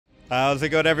How's it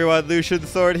going, everyone? Lucian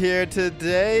Sword here.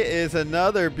 Today is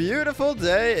another beautiful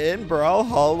day in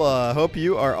Brawlhalla. Hope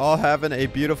you are all having a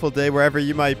beautiful day wherever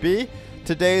you might be.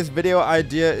 Today's video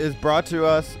idea is brought to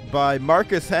us by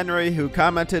Marcus Henry, who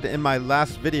commented in my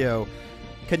last video.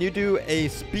 Can you do a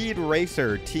Speed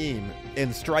Racer team in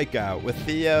Strikeout with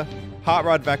Thea, Hot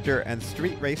Rod Vector, and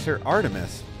Street Racer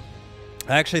Artemis?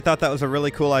 I actually thought that was a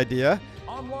really cool idea.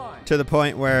 To the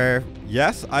point where,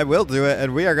 yes, I will do it,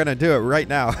 and we are going to do it right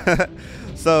now.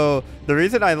 So the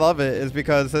reason I love it is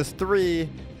because there's three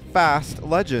fast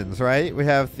legends, right? We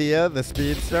have Thea, the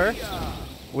speedster.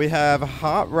 We have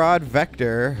Hot Rod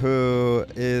Vector, who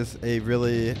is a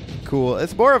really cool,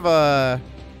 it's more of a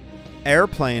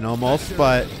airplane almost,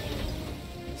 but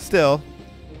still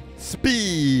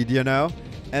speed, you know?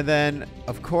 And then,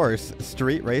 of course,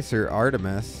 Street Racer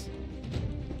Artemis.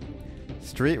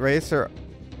 Street Racer,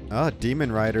 oh,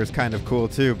 Demon Rider is kind of cool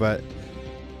too, but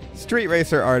Street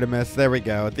Racer Artemis, there we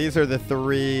go. These are the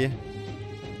three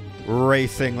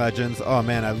racing legends. Oh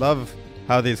man, I love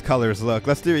how these colors look.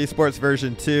 Let's do esports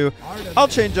version 2. I'll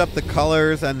change up the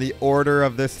colors and the order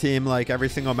of this team like every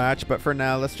single match, but for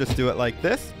now, let's just do it like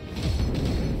this.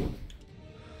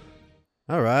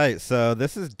 All right, so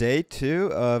this is day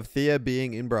 2 of Thea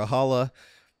being in Brawlhalla.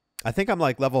 I think I'm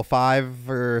like level 5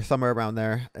 or somewhere around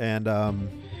there, and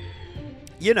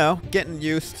you know, getting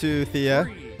used to Thea,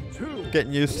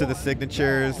 getting used to the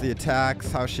signatures, the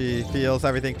attacks, how she feels,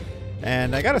 everything.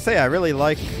 And I gotta say, I really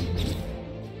like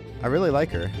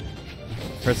her.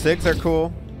 Her sigs are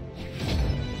cool.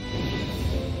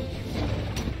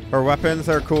 Her weapons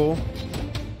are cool.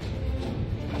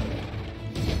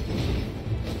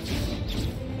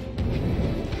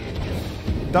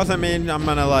 Doesn't mean I'm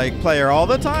gonna like play her all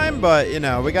the time, but you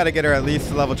know, we gotta get her at least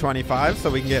to level 25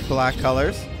 so we can get black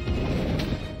colors.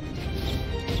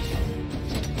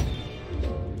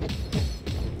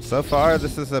 So far,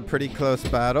 this is a pretty close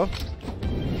battle.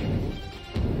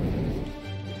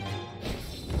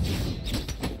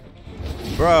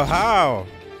 Bro, how?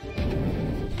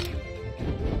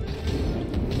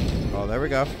 Oh, there we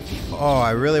go. Oh,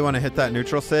 I really want to hit that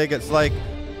neutral sig. It's like,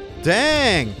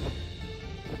 dang.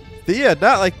 Thea,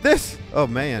 not like this. Oh,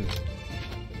 man.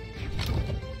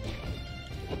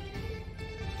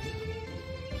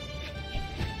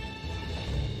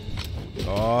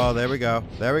 Oh, there we go.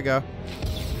 There we go.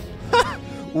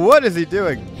 What is he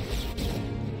doing?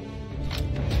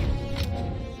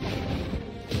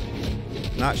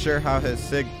 Not sure how his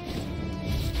sig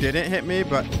didn't hit me,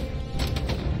 but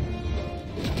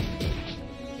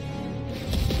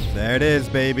there it is,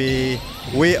 baby.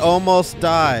 We almost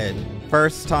died.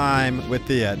 First time with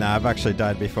Thea. Nah, I've actually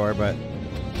died before, but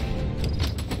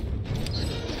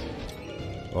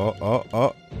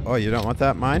oh, you don't want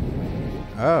that mine?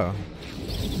 Oh.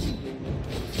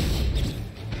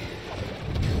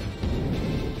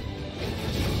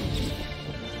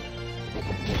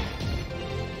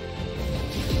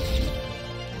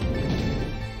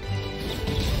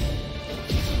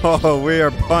 Oh, we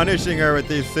are punishing her with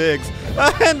these SIGs.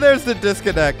 And there's the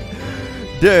disconnect.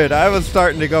 Dude, I was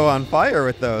starting to go on fire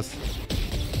with those.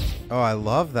 Oh, I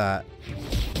love that.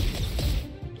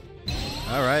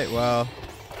 All right, well.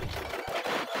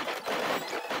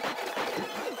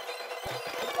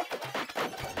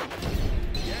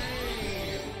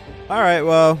 All right,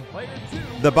 well.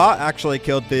 The bot actually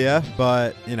killed Thea,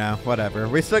 but, you know, whatever.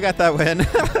 We still got that win.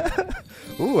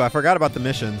 Ooh, I forgot about the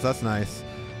missions. That's nice.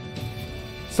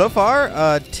 So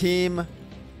far, Team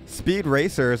Speed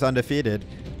Racer is undefeated.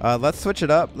 Let's switch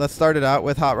it up. Let's start it out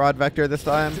with Hot Rod Vector this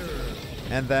time.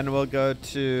 And then we'll go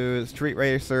to Street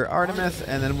Racer Artemis,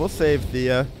 and then we'll save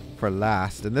Thea for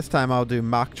last. And this time I'll do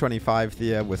Mach 25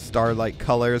 Thea with Starlight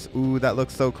colors. Ooh, that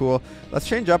looks so cool. Let's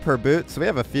change up her boots. We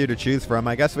have a few to choose from.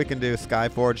 I guess we can do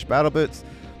Skyforged battle boots.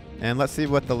 And let's see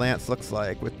what the lance looks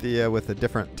like with Thea with a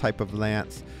different type of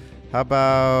lance. How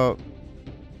about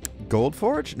Gold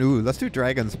Forge? Ooh, let's do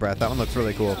Dragon's Breath. That one looks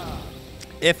really cool.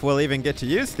 If we'll even get to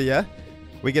use Thea,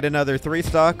 we get another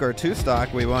 3-stock or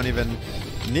 2-stock. We won't even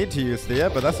need to use Thea,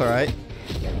 but that's all right.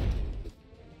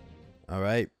 All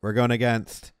right, we're going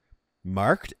against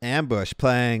Marked Ambush,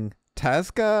 playing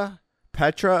Tazka,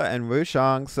 Petra, and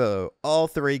Wushang. So all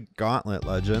 3 Gauntlet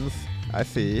legends. I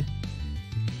see.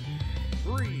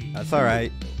 That's all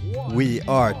right. We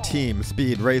are Team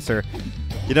Speed Racer.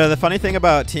 You know, the funny thing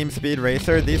about Team Speed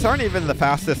Racer, these aren't even the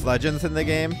fastest legends in the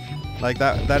game. Like,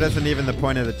 that isn't even the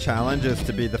point of the challenge, is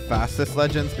to be the fastest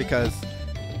legends, because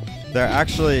they're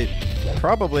actually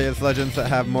probably as legends that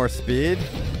have more speed.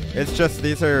 It's just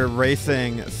these are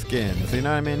racing skins, you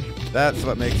know what I mean? That's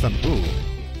what makes them. Ooh.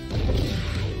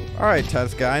 Alright,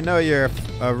 Tezca, I know you're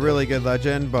a really good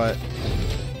legend, but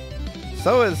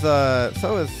So is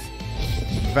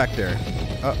Vector.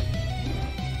 Oh.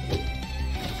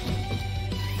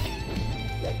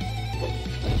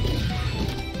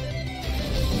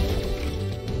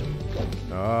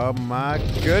 Oh my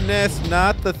goodness,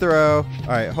 not the throw. All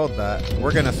right, hold that.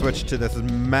 We're gonna switch to this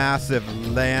massive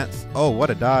lance. Oh, what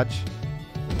a dodge.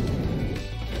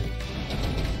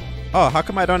 Oh, how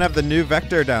come I don't have the new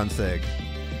Vector down sig?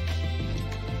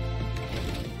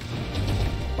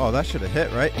 Oh, that should have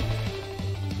hit, right?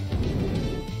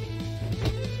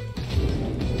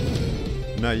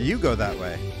 No, you go that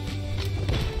way.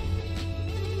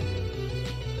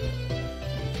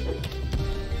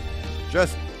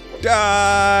 Just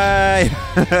die!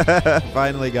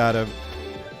 Finally got him.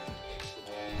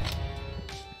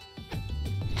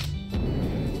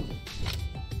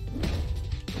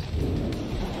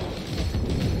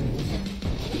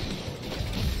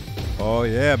 Oh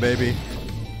yeah, baby.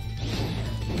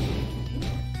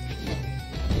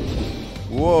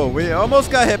 Whoa, we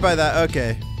almost got hit by that.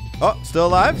 Okay. Oh, still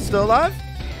alive? Still alive?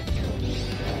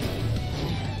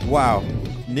 Wow.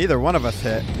 Neither one of us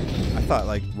hit. I thought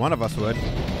like one of us would.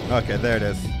 Okay, there it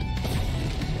is.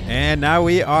 And now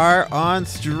we are on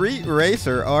Street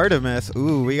Racer Artemis.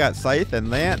 Ooh, we got Scythe and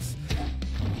Lance.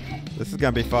 This is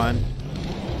gonna be fun.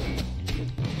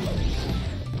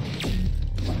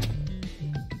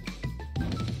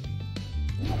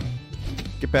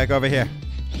 Get back over here.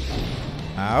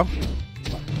 Ow.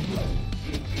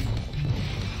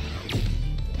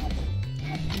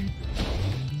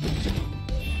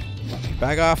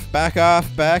 Back off, back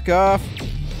off, back off.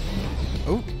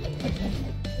 Ooh.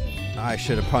 I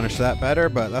should have punished that better,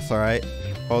 but that's all right.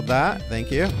 Hold that, thank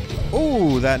you.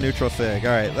 Ooh, that neutral sig.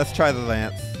 All right, let's try the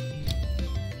Lance.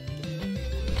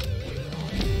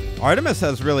 Artemis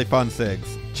has really fun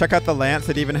sigs. Check out the Lance,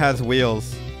 it even has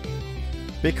wheels.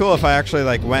 Be cool if I actually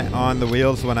like went on the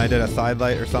wheels when I did a side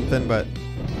light or something, but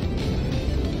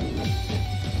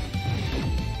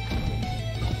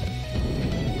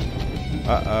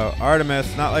uh-oh,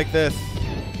 Artemis, not like this.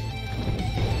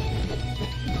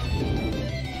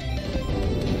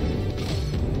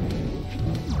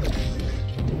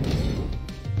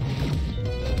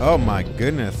 Oh my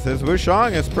goodness, his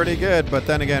Wushang is pretty good, but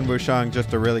then again, Wushang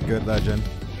just a really good legend.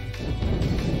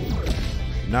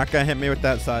 Not gonna hit me with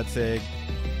that side sig.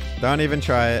 Don't even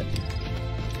try it.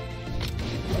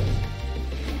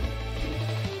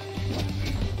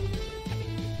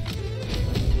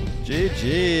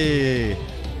 GG.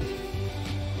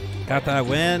 Got that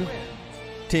win.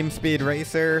 Team Speed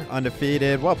Racer,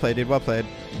 undefeated. Well played, dude. Well played.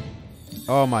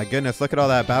 Oh my goodness. Look at all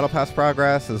that Battle Pass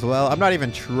progress as well. I'm not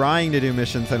even trying to do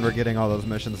missions and we're getting all those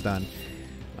missions done.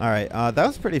 All right. That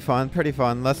was pretty fun. Pretty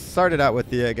fun. Let's start it out with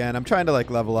Thea again. I'm trying to like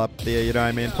level up Thea, you know what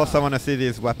I mean? Plus I want to see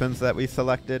these weapons that we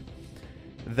selected.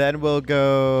 Then we'll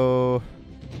go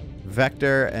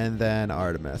Vector and then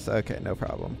Artemis. Okay, no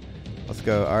problem. Let's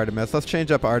go Artemis. Let's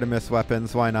change up Artemis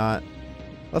weapons. Why not?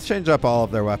 Let's change up all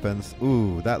of their weapons.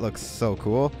 Ooh, that looks so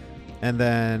cool. And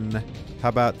then how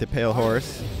about the Pale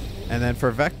Horse? And then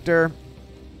for Vector,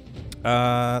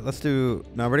 let's do,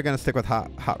 no, we're going to stick with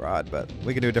Hot Rod, but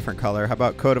we can do a different color. How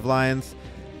about Coat of Lions?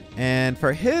 And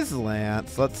for his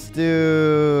Lance, let's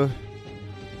do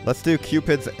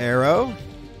Cupid's Arrow.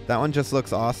 That one just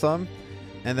looks awesome.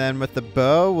 And then with the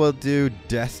bow, we'll do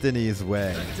Destiny's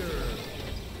Way.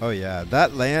 Oh yeah,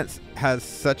 that Lance has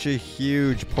such a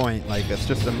huge point. Like, it's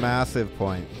just a massive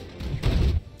point.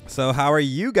 So how are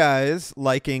you guys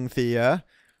liking Thea?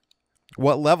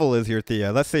 What level is your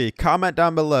Thea? Let's see. Comment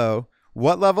down below.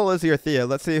 What level is your Thea?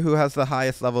 Let's see who has the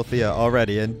highest level Thea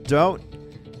already. And don't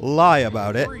lie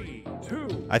about it. 3,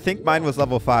 2. I think mine was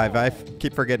level 5. I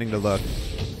keep forgetting to look.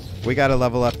 We got to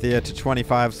level up Thea to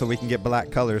 25 so we can get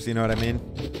black colors. You know what I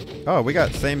mean? Oh, we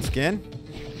got same skin?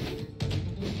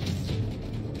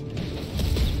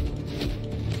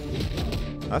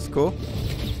 That's cool.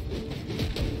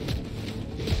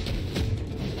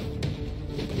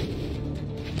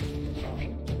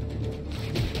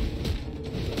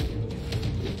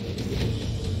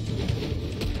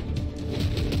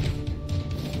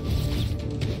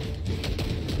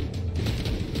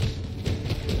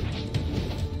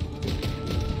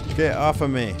 Get off of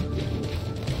me.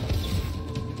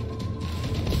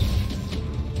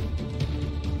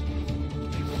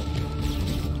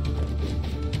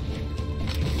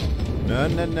 No,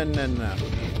 no, no, no, no.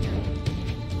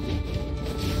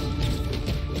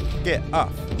 Get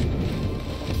off.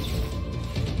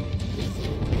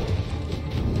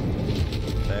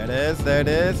 There it is, there it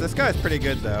is. This guy's pretty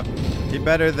good though. He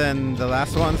better than the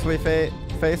last ones we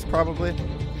faced probably.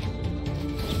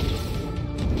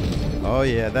 Oh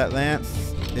yeah, that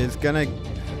Lance is gonna...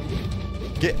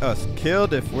 get us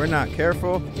killed if we're not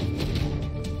careful.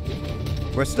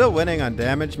 We're still winning on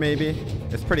damage, maybe.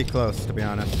 It's pretty close, to be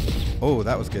honest. Oh,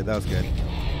 that was good. That was good.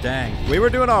 Dang. We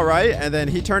were doing all right, and then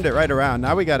he turned it right around.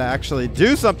 Now we got to actually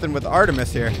do something with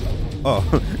Artemis here. Oh,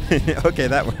 okay,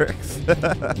 that works.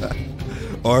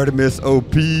 Artemis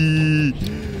OP.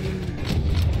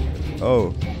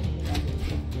 Oh.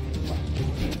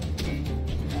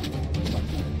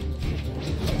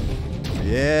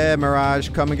 Yeah, Mirage,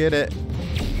 come and get it.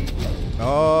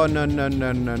 Oh, no, no,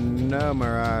 no, no, no,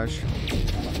 Mirage.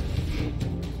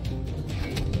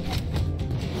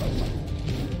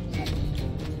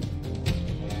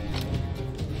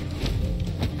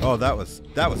 Oh, that was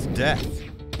death.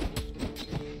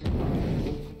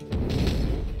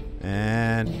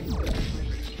 And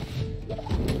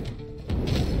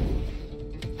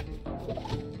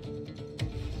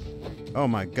oh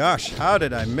my gosh, how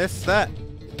did I miss that?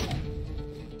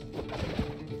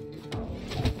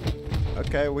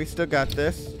 Okay, we still got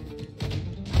this.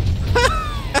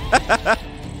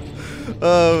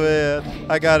 Oh man,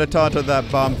 I got a taunt on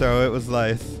that bomb throw. It was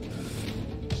nice.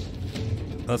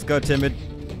 Let's go, Timid.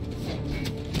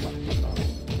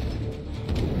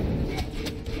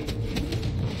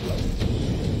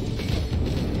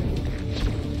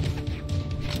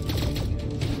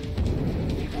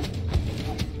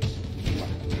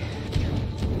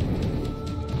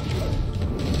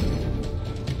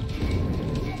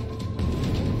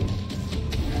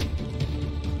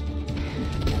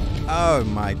 Oh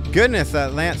my goodness,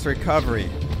 that Lance recovery.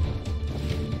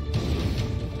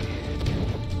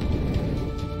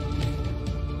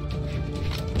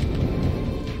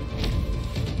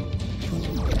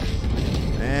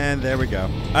 And there we go.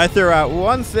 I threw out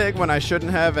one sig when I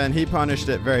shouldn't have, and he punished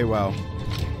it very well.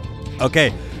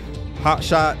 Okay, hot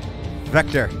shot,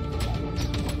 Vector.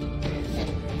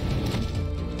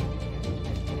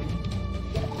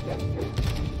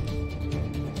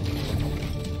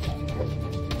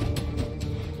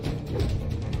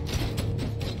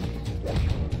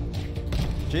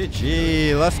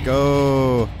 GG, let's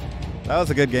go. That was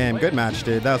a good game. Good match,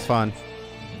 dude. That was fun.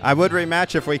 I would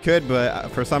rematch if we could, but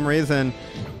for some reason,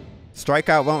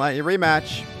 Strikeout won't let you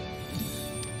rematch.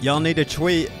 Y'all need to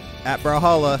tweet at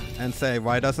Brawlhalla and say,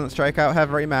 why doesn't Strikeout have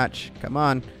a rematch? Come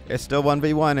on. It's still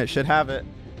 1v1. It should have it.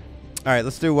 All right,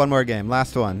 let's do one more game.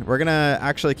 Last one. We're going to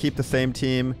actually keep the same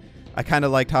team. I kind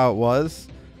of liked how it was,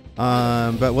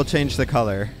 but we'll change the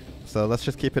color. So let's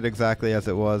just keep it exactly as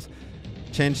it was.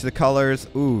 Change the colors.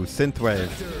 Ooh,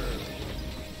 Synthwave.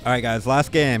 All right, guys,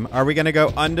 last game. Are we going to go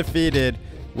undefeated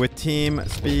with Team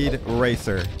Speed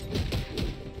Racer?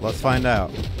 Let's find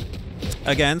out.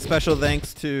 Again, special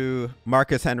thanks to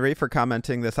Marcus Henry for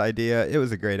commenting this idea. It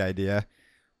was a great idea.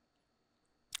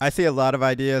 I see a lot of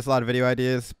ideas, a lot of video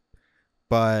ideas,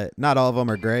 but not all of them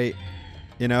are great.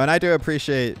 You know, and I do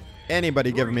appreciate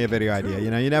anybody giving me a video idea. You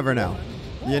know, you never know.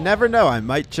 You never know. I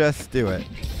might just do it.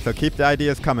 So keep the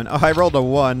ideas coming. Oh, I rolled a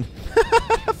 1.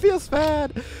 Feels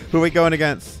bad. Who are we going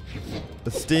against?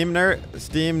 The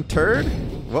Steam Turd?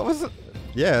 What was it?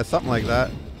 Yeah, something like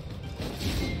that.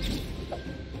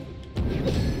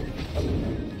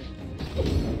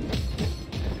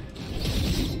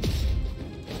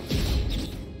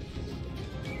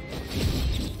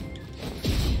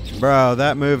 Bro,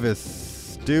 that move is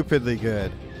stupidly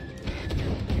good.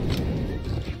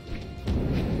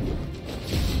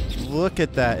 Look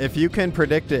at that. If you can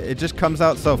predict it, it just comes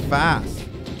out so fast.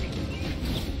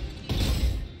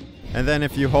 And then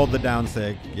if you hold the down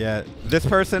sig, yeah. This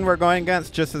person we're going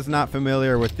against just is not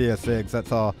familiar with Thea sigs,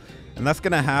 that's all. And that's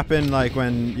going to happen like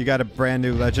when you got a brand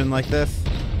new legend like this.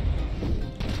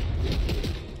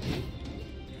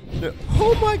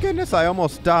 Oh my goodness, I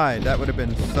almost died. That would have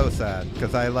been so sad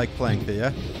because I like playing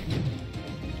Thea.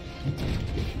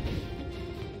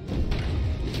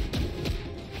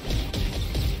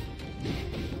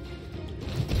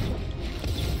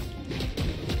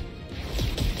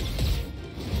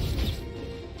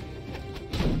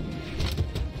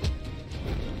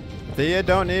 Thea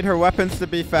don't need her weapons to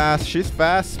be fast. She's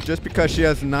fast just because she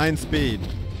has 9 speed.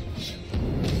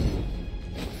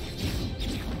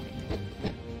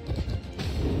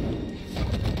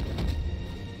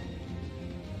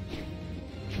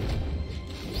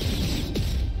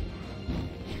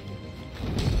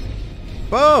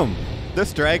 Boom!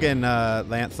 This dragon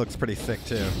lance looks pretty sick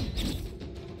too.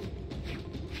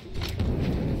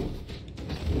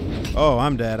 Oh,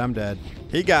 I'm dead. I'm dead.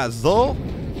 He got Zul.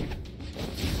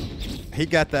 He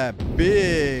got that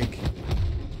big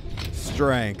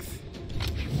strength.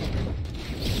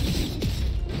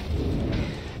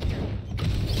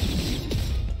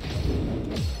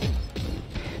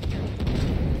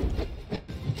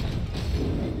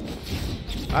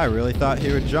 I really thought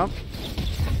he would jump.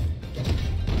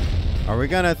 Are we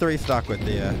gonna 3-stock with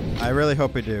Thea? I really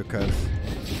hope we do, because...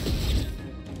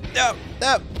 No!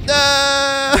 No!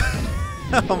 No!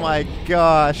 Oh my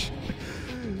gosh.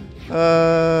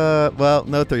 Well,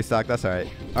 no 3-stock. That's all right.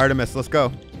 Artemis, let's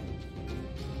go.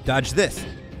 Dodge this.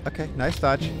 Okay, nice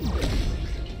dodge.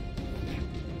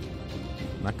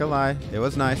 Not gonna lie, it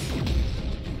was nice.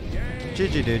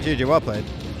 GG, dude. GG, well played.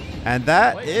 And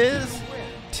that is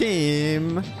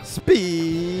Team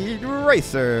Speed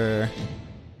Racer.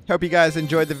 Hope you guys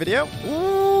enjoyed the video.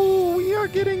 Ooh, we are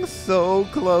getting so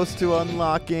close to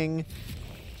unlocking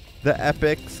the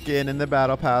epic skin in the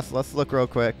battle pass. Let's look real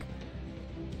quick.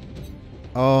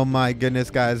 Oh my goodness,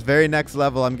 guys. Very next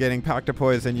level, I'm getting Pact of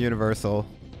Poison Universal.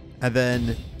 And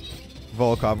then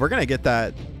Volkov. We're going to get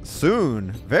that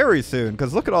soon. Very soon.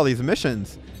 Because look at all these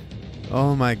missions.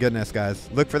 Oh my goodness, guys.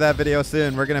 Look for that video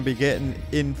soon. We're going to be getting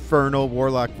Infernal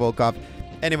Warlock Volkov.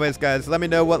 Anyways, guys, let me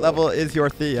know what level is your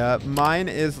Thea. Mine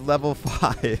is level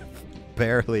 5.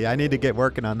 Barely. I need to get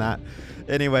working on that.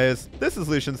 Anyways, this is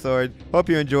Lucian Sword. Hope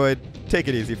you enjoyed. Take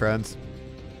it easy, friends.